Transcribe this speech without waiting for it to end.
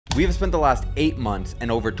We have spent the last 8 months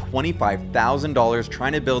and over $25,000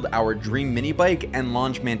 trying to build our dream mini bike and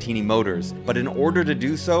launch Mantini motors, but in order to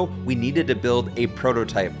do so, we needed to build a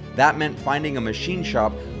prototype. That meant finding a machine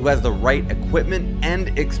shop who has the right equipment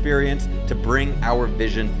and experience to bring our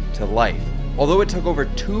vision to life. Although it took over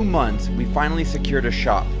 2 months, we finally secured a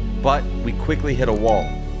shop, but we quickly hit a wall.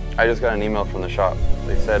 I just got an email from the shop.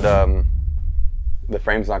 They said the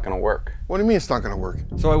frame's not gonna work. What do you mean it's not gonna work?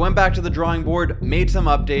 So I went back to the drawing board, made some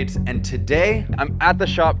updates, and today I'm at the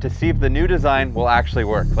shop to see if the new design will actually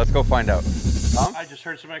work. Let's go find out. Tom? I just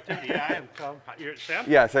heard some activity. Yeah, I am Tom. You're Sam?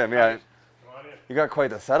 Yeah, Sam, yeah. You got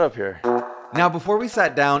quite the setup here. Now, before we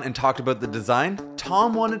sat down and talked about the design,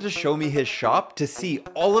 Tom wanted to show me his shop to see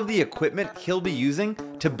all of the equipment he'll be using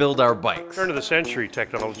to build our bikes. Turn of the century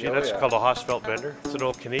technology. That's called a Hausfeld bender. It's an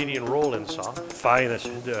old Canadian roll-in saw. Finest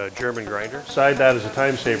German grinder. Side that is a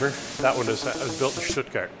time saver. That one was built in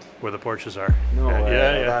Stuttgart, where the Porsches are. No way.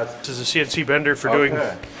 Yeah. This is a CNC bender for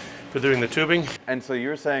doing the tubing. And so you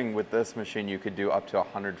were saying with this machine you could do up to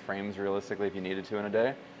 100 frames realistically if you needed to in a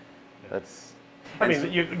day? That's... I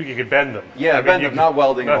mean, you could bend them. Yeah, bend them, not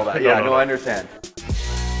welding and all that. Yeah, no, I understand.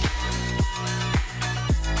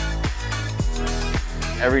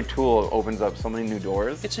 Every tool opens up so many new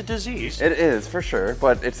doors. It's a disease. It is, for sure,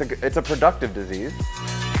 but it's a productive disease.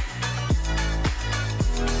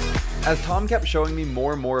 As Tom kept showing me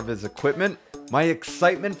more and more of his equipment, my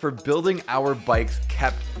excitement for building our bikes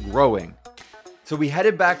kept growing. So we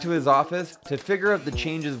headed back to his office to figure out the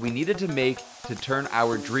changes we needed to make to turn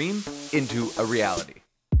our dream into a reality.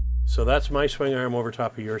 So that's my swing arm over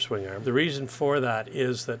top of your swing arm. The reason for that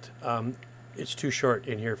is that it's too short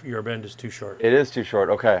in here. Your bend is too short. It is too short,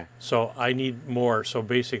 okay. So I need more. So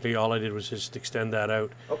basically all I did was just extend that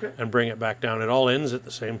out and bring it back down. It all ends at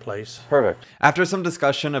the same place. Perfect. After some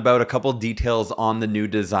discussion about a couple details on the new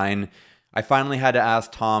design, I finally had to ask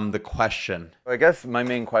Tom the question. I guess my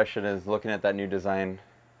main question is, looking at that new design,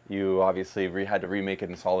 you obviously had to remake it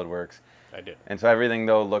in SolidWorks. I did. And so everything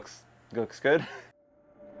though looks good?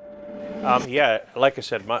 Yeah, like I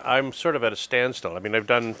said, I'm sort of at a standstill. I mean, I've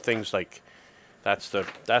done things like that's the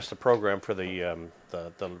program for the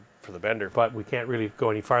bender, but we can't really go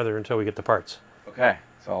any farther until we get the parts. Okay,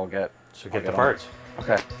 so I'll get the parts.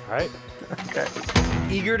 Okay. All right. Okay.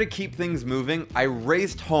 Eager to keep things moving, I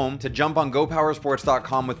raced home to jump on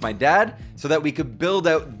GoPowersports.com with my dad so that we could build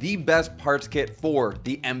out the best parts kit for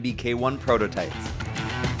the MBK-1 prototypes.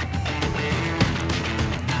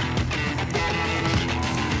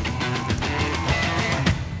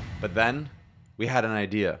 But then, we had an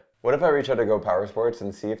idea. What if I reach out to Go Power Sports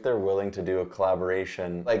and see if they're willing to do a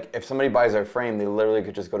collaboration? Like, if somebody buys our frame, they literally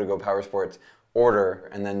could just go to Go Power Sports, order,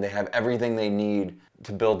 and then they have everything they need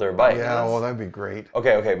to build their bike. Yeah, well, that'd be great.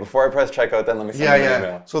 Okay, before I press checkout, then let me send you an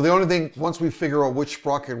email. So the only thing, once we figure out which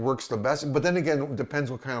sprocket works the best, but then again, it depends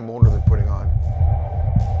what kind of motor they're putting on.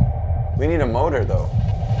 We need a motor, though.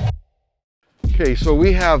 Okay, so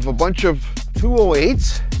we have a bunch of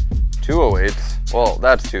 208s. 208s? Well,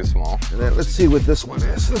 that's too small. And then let's see what this one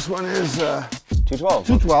is. This one is 212.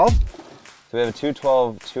 212. So we have a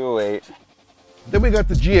 212, 208. Then we got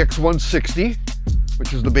the GX 160,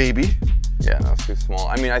 which is the baby. Yeah, no, it's too small.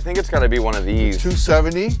 I mean, I think it's got to be one of these.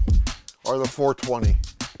 270 or the 420.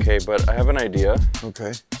 Okay, but I have an idea.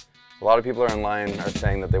 Okay. A lot of people are online are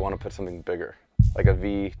saying that they want to put something bigger, like a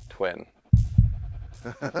V twin.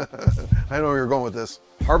 I know where you're going with this.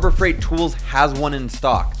 Harbor Freight Tools has one in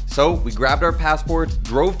stock. So we grabbed our passports,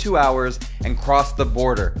 drove 2 hours, and crossed the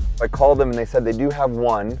border. I called them and they said they do have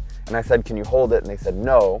one. And I said, can you hold it? And they said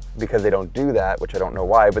no, because they don't do that, which I don't know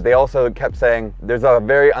why. But they also kept saying there's a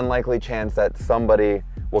very unlikely chance that somebody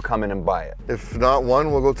will come in and buy it. If not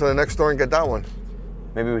one, we'll go to the next store and get that one.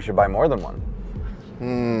 Maybe we should buy more than one.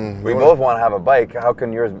 We both want to have a bike. How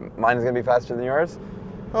can mine is going to be faster than yours?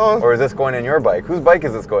 Oh. Or is this going in your bike? Whose bike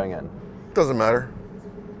is this going in? Doesn't matter.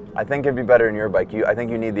 I think it'd be better in your bike. I think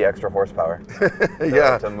you need the extra horsepower.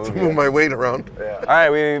 To move my weight around. Yeah. All right,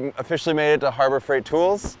 we officially made it to Harbor Freight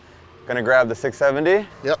Tools. Gonna grab the 670.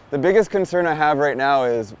 Yep. The biggest concern I have right now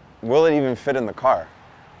is, will it even fit in the car?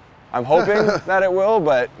 I'm hoping that it will,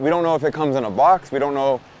 but we don't know if it comes in a box. We don't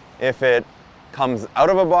know if it comes out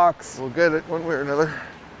of a box. We'll get it one way or another.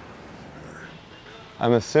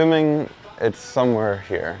 I'm assuming it's somewhere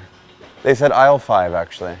here. They said aisle 5,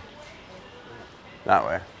 actually. That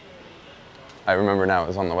way. I remember now, it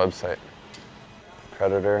was on the website.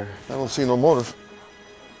 Predator. I don't see no motive.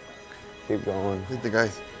 Keep going. I think the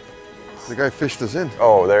guy fished us in.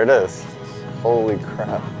 Oh, there it is. Holy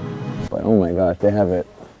crap. But oh my gosh, they have it.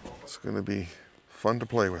 It's gonna be fun to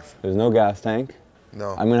play with. There's no gas tank.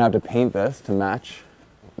 No. I'm gonna have to paint this to match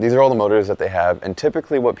these are all the motors that they have. And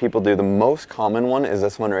typically what people do, the most common one is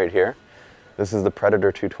this one right here. This is the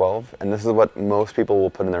Predator 212, and this is what most people will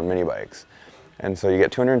put in their mini bikes. And so you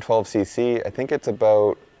get 212 cc. I think it's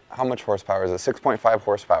about, how much horsepower is it? 6.5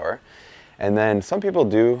 horsepower. And then some people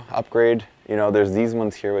do upgrade. You know, there's these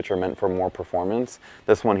ones here which are meant for more performance.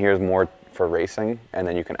 This one here is more for racing, and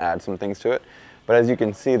then you can add some things to it. But as you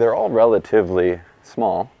can see, they're all relatively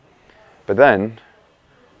small. But then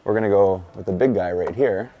we're gonna go with the big guy right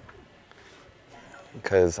here,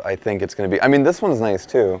 because I think it's gonna be, I mean, this one's nice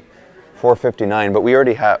too, 459, but we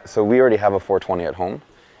already have a 420 at home.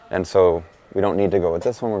 And so we don't need to go with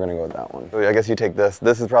this one, we're gonna go with that one. So I guess you take this.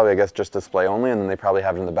 This is probably, I guess, just display only, and then they probably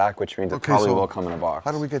have it in the back, which means it probably will come in a box.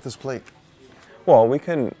 How do we get this plate? Well, we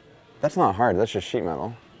can, that's not hard, that's just sheet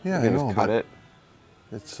metal. Yeah, we can just cut it.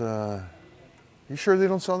 It's, you sure they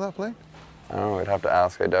don't sell that plate? I don't know, we'd have to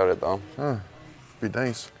ask, I doubt it though. Huh, be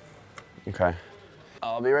nice. Okay,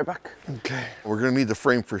 I'll be right back. Okay, we're gonna need the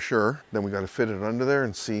frame for sure. Then we gotta fit it under there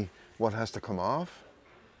and see what has to come off.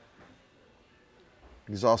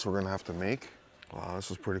 Exhaust we're gonna have to make. Wow,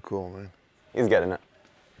 this is pretty cool, man. He's getting it.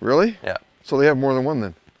 Really? Yeah. So they have more than one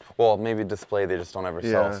then? Well, maybe display they just don't ever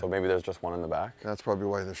sell, Yeah. so maybe there's just one in the back. That's probably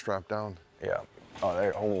why they're strapped down. Yeah. Oh,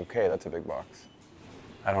 okay, that's a big box.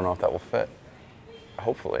 I don't know if that will fit.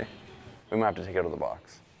 Hopefully. We might have to take it out of the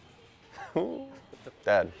box.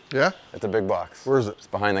 Dad. Yeah? It's a big box. Where is it? It's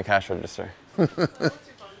behind the cash register.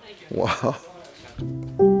 Wow.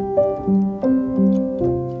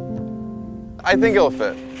 I think it'll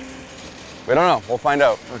fit. We don't know, we'll find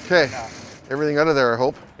out. Okay. Everything out of there, I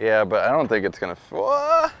hope. Yeah, but I don't think it's gonna fit.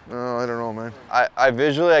 What? Oh, I don't know, man. I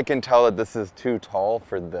visually, I can tell that this is too tall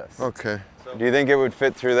for this. Okay. Do you think it would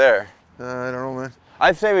fit through there? I don't know, man.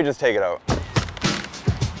 I'd say we just take it out.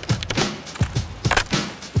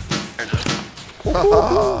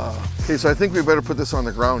 Okay, so I think we better put this on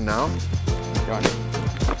the ground now. Go on.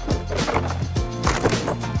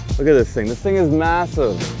 Look at this thing. This thing is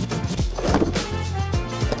massive.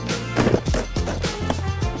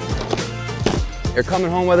 You're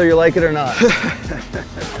coming home whether you like it or not.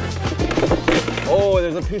 Oh,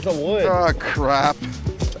 there's a piece of wood. Oh, crap.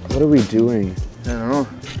 What are we doing? I don't know.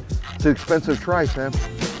 It's an expensive try, Sam.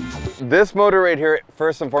 This motor right here,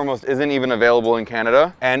 first and foremost, isn't even available in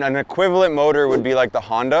Canada. And an equivalent motor would be like the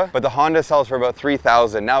Honda, but the Honda sells for about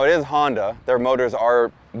 3,000. Now it is Honda. Their motors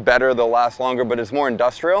are better, they'll last longer, but it's more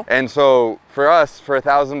industrial. And so for us, for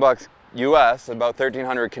 $1,000 US, about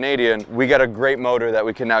 1,300 Canadian, we get a great motor that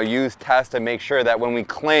we can now use, test, and make sure that when we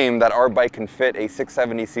claim that our bike can fit a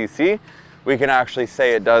 670cc, we can actually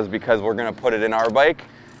say it does, because we're gonna put it in our bike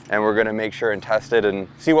and we're gonna make sure and test it and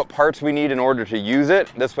see what parts we need in order to use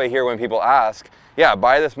it. This way here, when people ask, yeah,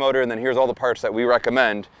 buy this motor and then here's all the parts that we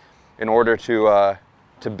recommend in order to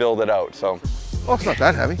build it out, so. Oh, it's not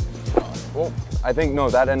that heavy. Well, I think, no,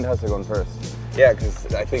 that end has to go in first. Yeah,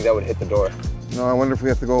 because I think that would hit the door. No, I wonder if we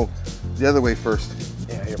have to go the other way first.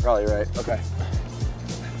 Yeah, you're probably right. Okay.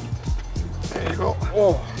 There you go.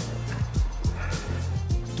 Oh.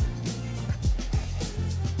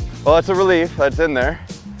 Well, it's a relief that's in there.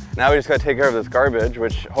 Now we just gotta take care of this garbage,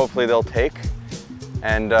 which hopefully they'll take.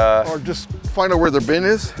 And Or just find out where their bin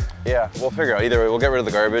is. yeah, we'll figure out. Either way, we'll get rid of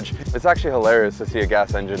the garbage. It's actually hilarious to see a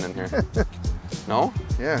gas engine in here. No?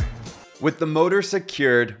 Yeah. With the motor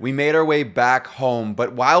secured, we made our way back home,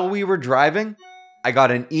 but while we were driving, I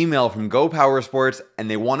got an email from Go Power Sports and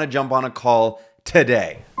they want to jump on a call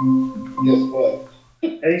today. Guess what?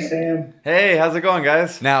 Hey, Sam. Hey, how's it going,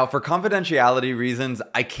 guys? Now, for confidentiality reasons,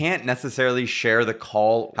 I can't necessarily share the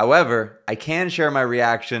call. However, I can share my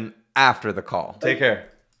reaction after the call. Take care.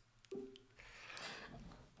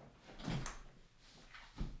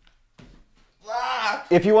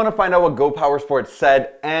 If you want to find out what Go Power Sports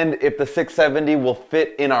said and if the 670 will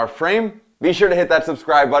fit in our frame, be sure to hit that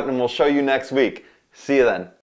subscribe button and we'll show you next week. See you then.